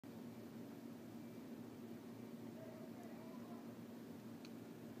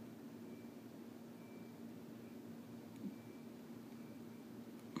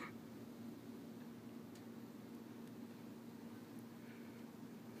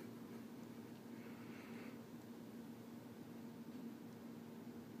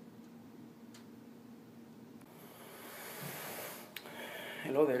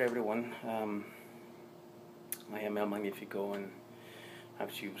Hello there, everyone. I am Magnifico, and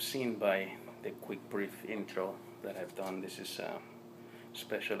as you've seen by the quick, brief intro that I've done, this is a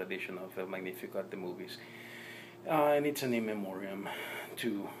special edition of Magnifico at the movies, and it's an in memoriam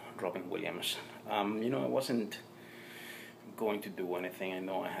to Robin Williams. I wasn't going to do anything. I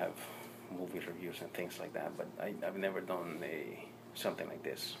know I have movie reviews and things like that, but I've never done something like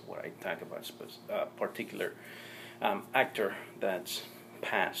this where I talk about a particular actor that's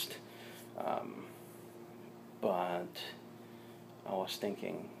passed. But I was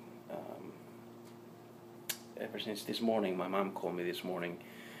thinking, ever since this morning, my mom called me this morning.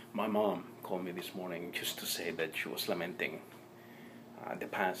 My mom called me this morning just to say that she was lamenting the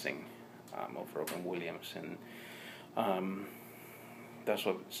passing of Robin Williams, and that's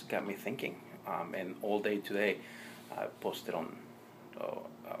what got me thinking. And all day today, I posted on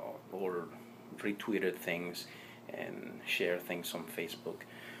or retweeted things and share things on Facebook.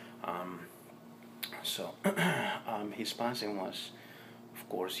 So his passing was, of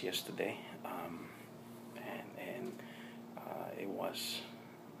course, yesterday, and it was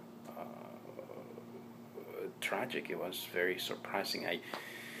tragic. It was very surprising. I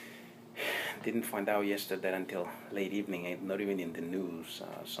didn't find out yesterday until late evening. Not even in the news.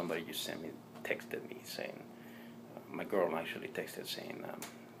 Somebody just texted me saying, my girl actually texted saying,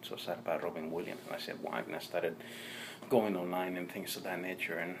 so sad about Robin Williams. And I said, why? And I started going online and things of that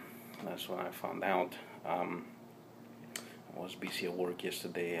nature, and that's when I found out. I was busy at work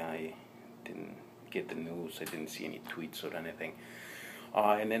yesterday. I didn't get the news. I didn't see any tweets or anything.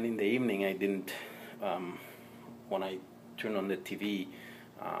 And then in the evening, I didn't. When I turned on the TV,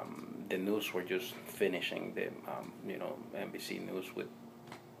 the news were just finishing. The NBC News with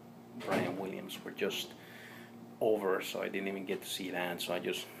Brian Williams were just over, so I didn't even get to see that. So I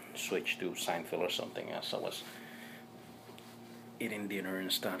just switched to Seinfeld or something else. I was eating dinner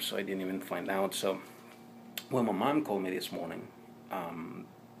and stuff, so I didn't even find out. So when my mom called me this morning,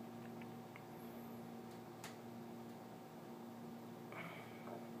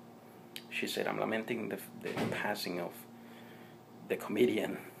 she said, I'm lamenting the passing of the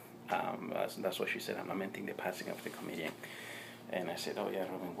comedian. That's what she said. I'm lamenting the passing of the comedian. And I said, oh yeah,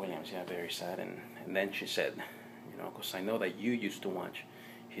 Robin Williams, yeah, very sad. And then she said, because I know that you used to watch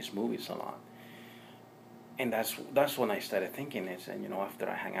his movies a lot. And that's when I started thinking it. And after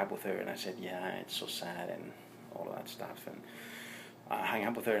I hung up with her, and I said, yeah, it's so sad and all of that stuff. And I hung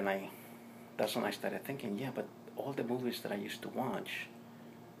up with her, and that's when I started thinking, yeah, but all the movies that I used to watch,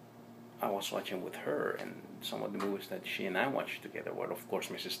 I was watching with her, and some of the movies that she and I watched together were, of course,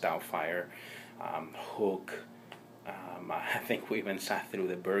 Mrs. Doubtfire, Hook. I think we even sat through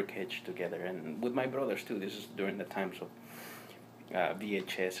the Birdcage together, and with my brothers too. This is during the times of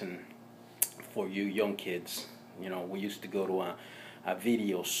VHS, and for you young kids, we used to go to a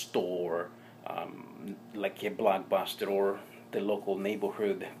video store, like a Blockbuster or the local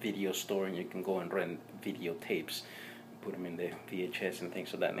neighborhood video store, and you can go and rent videotapes, put them in the VHS and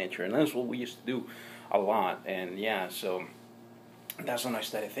things of that nature. And that's what we used to do a lot. And yeah, so that's when I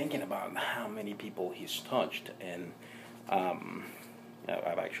started thinking about how many people he's touched. And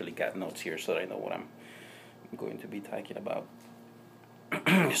I've actually got notes here so that I know what I'm going to be talking about.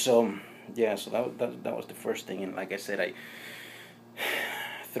 So yeah, so that was the first thing. And like I said,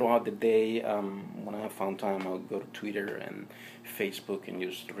 throughout the day, when I found time, I would go to Twitter and Facebook and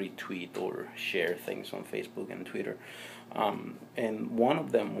just retweet or share things on Facebook and Twitter. And one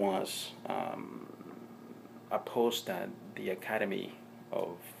of them was a post that the Academy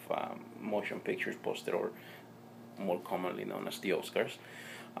of Motion Pictures posted, or more commonly known as the Oscars,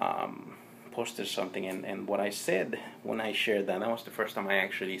 posted something. And what I said when I shared that was the first time I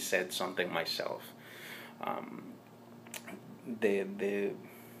actually said something myself. The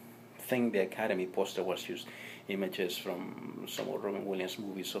thing the Academy posted was just images from some of Robin Williams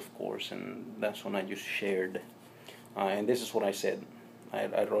movies, of course, and that's when I just shared. And this is what I said.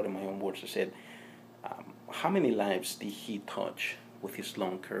 I wrote in my own words. I said, how many lives did he touch with his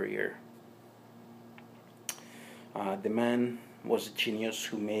long career? The man was a genius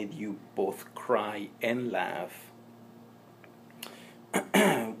who made you both cry and laugh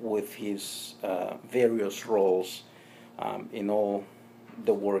with his various roles in all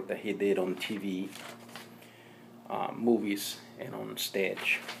the work that he did on TV, movies, and on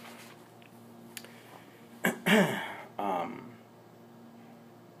stage.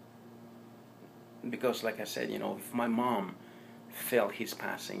 Because like I said, if my mom felt his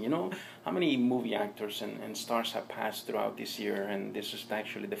passing, how many movie actors and stars have passed throughout this year, and this is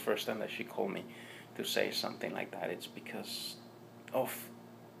actually the first time that she called me to say something like that. It's because of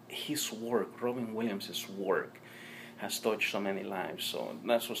his work, Robin Williams' work, has touched so many lives. So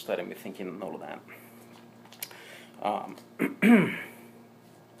that's what started me thinking all of that.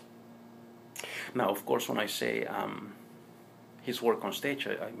 Now, of course, when I say his work on stage,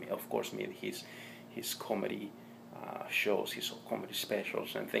 I mean, of course, mean his comedy shows, his comedy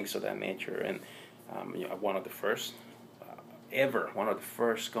specials, and things of that nature. And one of the first one of the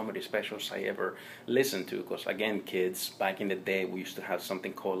first comedy specials I ever listened to, because again, kids, back in the day, we used to have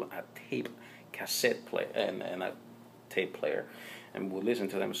something called a cassette player and a tape player, and we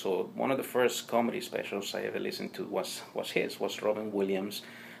listened to them. So one of the first comedy specials I ever listened to was Robin Williams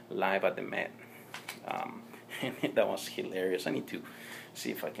live at the Met. And that was hilarious. I need to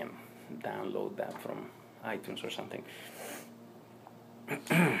see if I can download that from iTunes or something.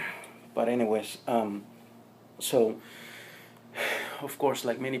 But anyways, so of course,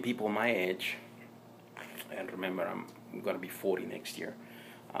 like many people my age, and remember I'm gonna be 40 next year,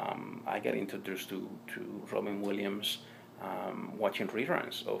 I got introduced to Robin Williams watching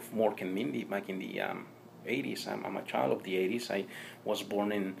reruns of Mork and Mindy back in the 80s. I'm a child of the 80s. I was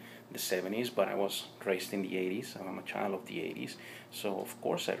born in the 70s, but I was raised in the 80s. I'm a child of the 80s. So, of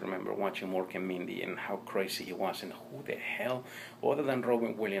course, I remember watching Mork and Mindy and how crazy he was, and who the hell, other than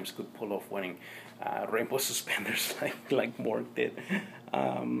Robin Williams, could pull off wearing rainbow suspenders like Mork did.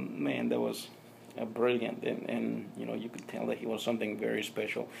 Man, that was brilliant, and you know, you could tell that he was something very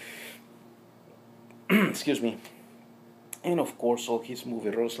special. Excuse me. And of course, all his movie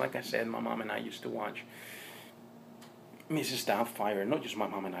roles. Like I said, my mom and I used to watch Mrs. Doubtfire. Not just my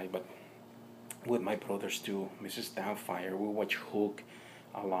mom and I, but with my brothers too. Mrs. Doubtfire. We watch Hook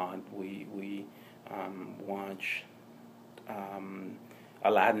a lot. We watch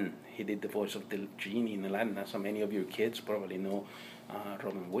Aladdin. He did the voice of the genie in Aladdin. That's how many of your kids probably know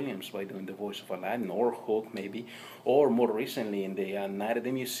Robin Williams by doing the voice of Aladdin, or Hook maybe, or more recently in the Night at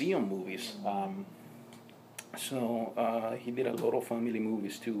the Museum movies. So he did a lot of family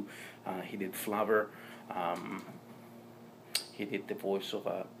movies too. He did Flower. He did the voice of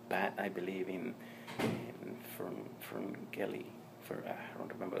a bat, I believe, in Ferngully. I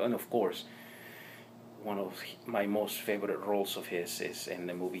don't remember. And of course, one of my most favorite roles of his is in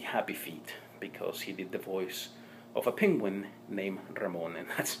the movie Happy Feet, because he did the voice of a penguin named Ramon, and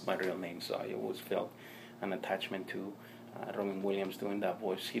that's my real name. So I always felt an attachment to Robin Williams doing that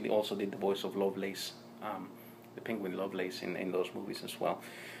voice. He also did the voice of Lovelace. The penguin Lovelace in those movies as well.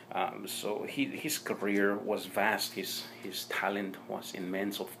 So his career was vast. His talent was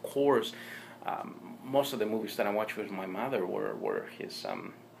immense. Of course, most of the movies that I watched with my mother were his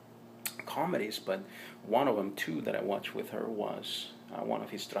comedies, but one of them too that I watched with her was one of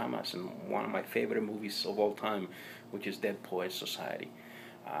his dramas, and one of my favorite movies of all time, which is Dead Poets Society.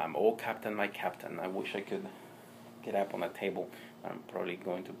 Oh, Captain, my Captain. I wish I could get up on the table. I'm probably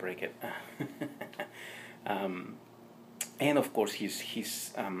going to break it. And of course,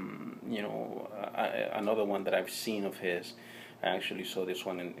 he's another one that I've seen of his. I actually saw this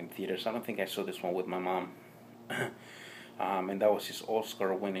one in theaters. I don't think I saw this one with my mom. And that was his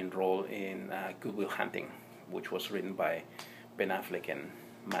Oscar-winning role in Good Will Hunting, which was written by Ben Affleck and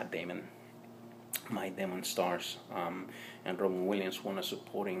Matt Damon. Matt Damon stars, and Robin Williams won a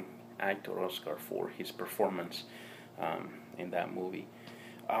supporting actor Oscar for his performance in that movie.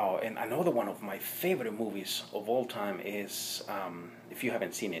 Oh, and another one of my favorite movies of all time is, if you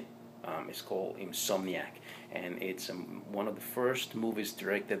haven't seen it, it's called Insomniac, and it's one of the first movies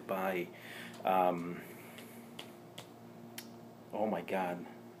directed by, oh my God,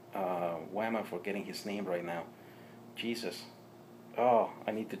 why am I forgetting his name right now? Jesus. Oh,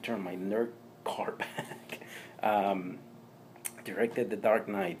 I need to turn my nerd card back. Directed The Dark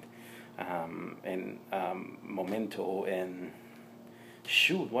Knight, and Memento, and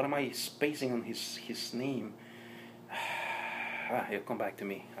shoot, what am I spacing on his name? It'll come back to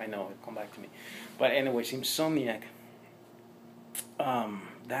me. I know, it'll come back to me. But anyways, Insomniac,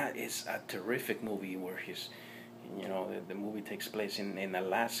 that is a terrific movie where the movie takes place in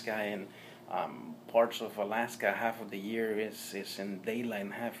Alaska, and parts of Alaska, half of the year is in daylight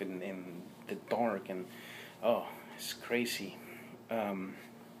and half in the dark, and oh, it's crazy. Man,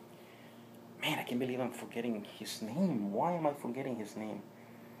 I can't believe I'm forgetting his name. Why am I forgetting his name?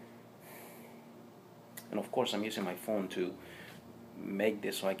 And of course, I'm using my phone to make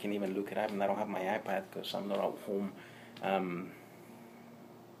this so I can even look it up, and I don't have my iPad because I'm not at home.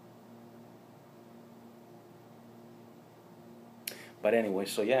 But anyway,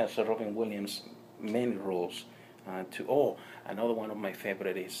 so Robin Williams, many roles. Another one of my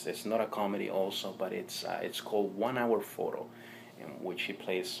favorite is, it's not a comedy also, but it's called 1 Hour Photo, in which he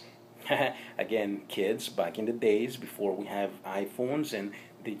plays again, kids, back in the days before we have iPhones and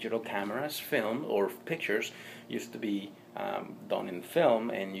digital cameras, film or pictures used to be done in film,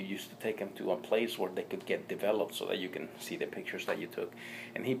 and you used to take them to a place where they could get developed so that you can see the pictures that you took.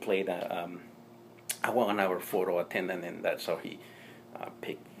 And he played a 1 hour photo attendant, and that's how he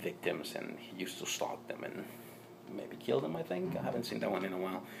picked victims, and he used to stalk them and maybe kill them, I think. I haven't seen that one in a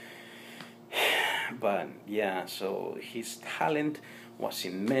while. But yeah, so his talent was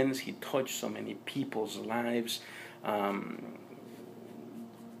immense. He touched so many people's lives. And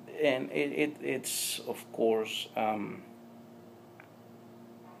it's of course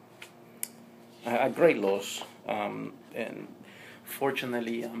a great loss. And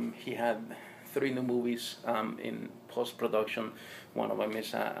fortunately, he had 3 new movies in post-production. One of them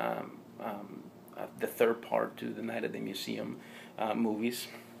is the third part to the Night at the Museum movies.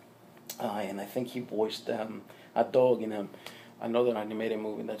 And I think he voiced a dog in another animated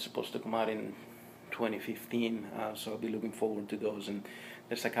movie that's supposed to come out in 2015. So I'll be looking forward to those. And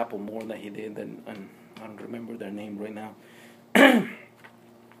there's a couple more that he did, and I don't remember their name right now.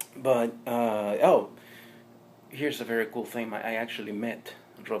 But here's a very cool thing. I actually met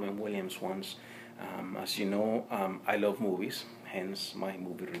Robin Williams once. As you know, I love movies, hence my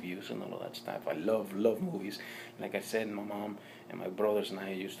movie reviews and all of that stuff. I love movies. Like I said, my mom and my brothers and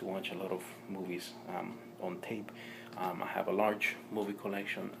I used to watch a lot of movies on tape. I have a large movie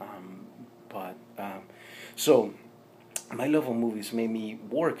collection, so my love of movies made me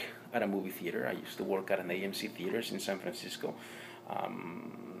work at a movie theater. I used to work at an AMC theaters in San Francisco,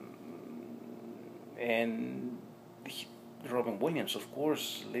 and Robin Williams, of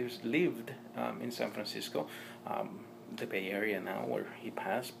course, lived in San Francisco, the Bay Area now, where he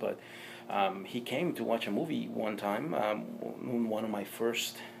passed. But he came to watch a movie one time. One of my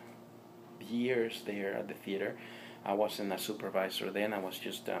first years there at the theater, I wasn't a supervisor then. I was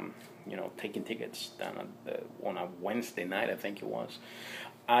just taking tickets down on a Wednesday night, I think it was.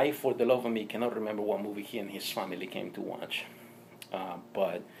 I, for the love of me, cannot remember what movie he and his family came to watch,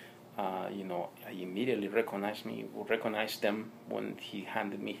 but I immediately recognized them when he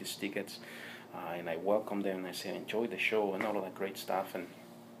handed me his tickets, and I welcomed them and I said, enjoy the show and all of that great stuff. And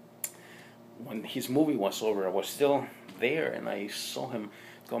when his movie was over, I was still there, and I saw him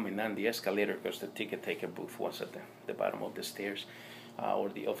coming down the escalator, because the ticket taker booth was at the bottom of the stairs,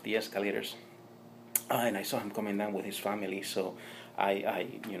 of the escalators. And I saw him coming down with his family. So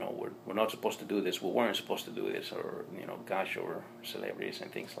we're not supposed to do this. We weren't supposed to do this, or gush over celebrities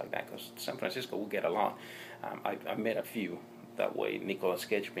and things like that, because San Francisco will get a lot. I met a few that way, Nicolas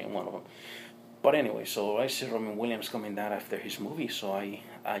Cage being one of them. But anyway, so I see Robin Williams coming down after his movie. So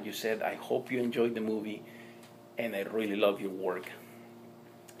you said, I hope you enjoyed the movie, and I really love your work.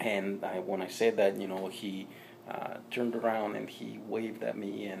 And when I said that, he turned around and he waved at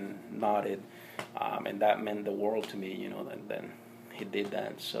me and nodded, and that meant the world to me. And then he did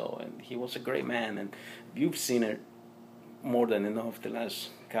that. So, and he was a great man, and you've seen it more than enough the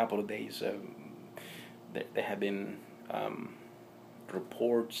last couple of days. There have been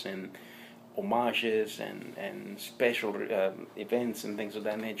reports and homages and special events and things of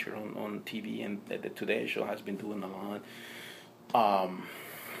that nature on TV, and the Today Show has been doing a lot.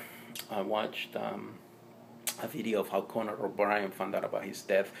 I watched a video of how Conan O'Brien found out about his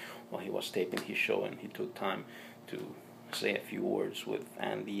death while he was taping his show, and he took time to say a few words with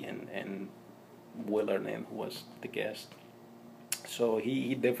Andy and Willard, who was the guest. So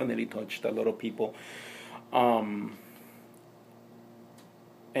he definitely touched a lot of people.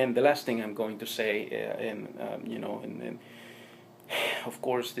 And the last thing I'm going to say, of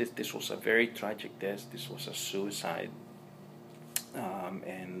course, this was a very tragic death. This was a suicide.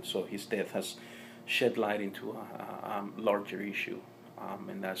 And so his death has shed light into a larger issue,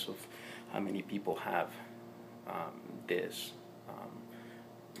 and that's of how many people have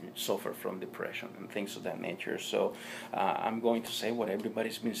suffer from depression and things of that nature. So I'm going to say what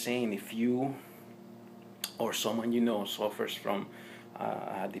everybody's been saying. If you or someone suffers from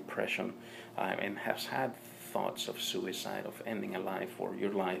depression and has had thoughts of suicide, of ending a life or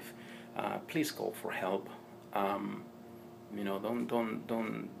your life, please call for help. Don't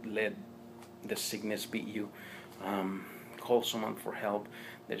let the sickness beat you. Call someone for help.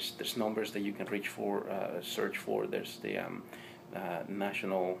 There's numbers that you can search for. There's the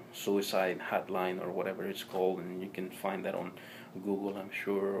National Suicide Hotline, or whatever it's called, and you can find that on Google, I'm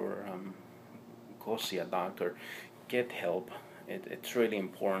sure, or go see a doctor. Get help. It's really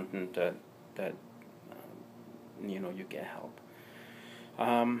important that you get help.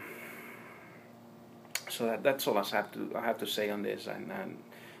 So that's all I have to say on this. And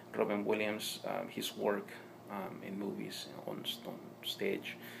Robin Williams, his work in movies, on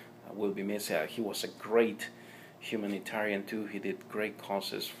stage, will be missed. He was a great humanitarian too. He did great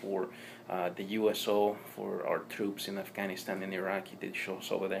causes for the USO, for our troops in Afghanistan and Iraq. He did shows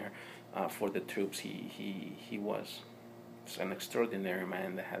over there for the troops. He was an extraordinary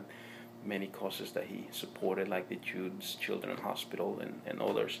man that had many causes that he supported, like the Jude's Children Hospital and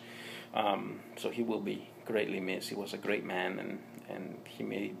others. So he will be greatly missed. He was a great man, and he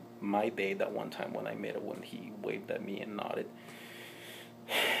made my day that one time when I met him, when he waved at me and nodded.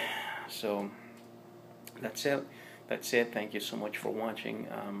 So that's it. Thank you so much for watching.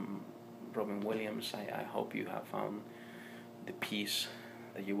 Robin Williams, I hope you have found the peace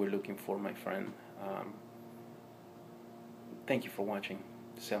that you were looking for, my friend. Thank you for watching.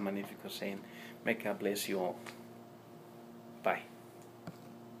 This is Magnifico saying, may God bless you all. Bye.